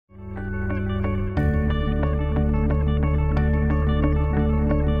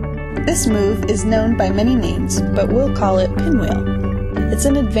This move is known by many names, but we'll call it Pinwheel. It's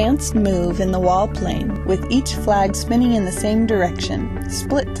an advanced move in the wall plane, with each flag spinning in the same direction,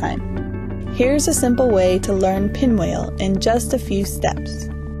 split time. Here's a simple way to learn Pinwheel in just a few steps.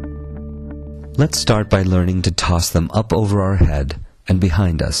 Let's start by learning to toss them up over our head and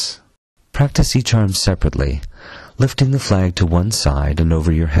behind us. Practice each arm separately, lifting the flag to one side and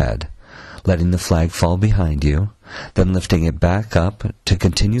over your head, letting the flag fall behind you, then lifting it back up to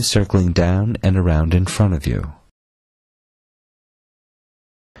continue circling down and around in front of you.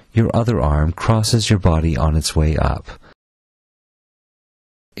 Your other arm crosses your body on its way up.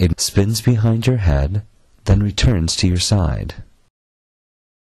 It spins behind your head, then returns to your side.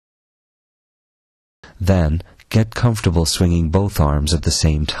 Then, get comfortable swinging both arms at the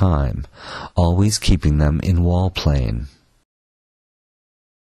same time, always keeping them in wall plane.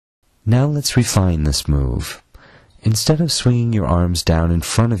 Now let's refine this move. Instead of swinging your arms down in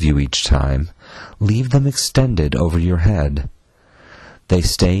front of you each time, leave them extended over your head. They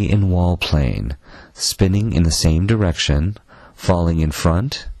stay in wall plane, spinning in the same direction, falling in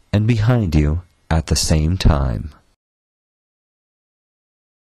front and behind you at the same time.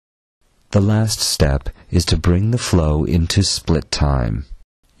 The last step is to bring the flow into split time.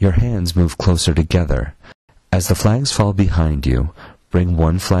 Your hands move closer together. As the flags fall behind you, bring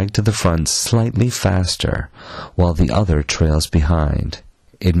one flag to the front slightly faster, while the other trails behind.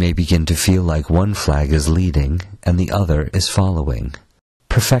 It may begin to feel like one flag is leading and the other is following.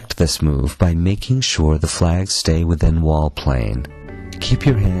 Perfect this move by making sure the flags stay within wall plane. Keep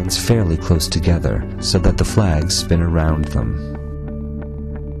your hands fairly close together so that the flags spin around them.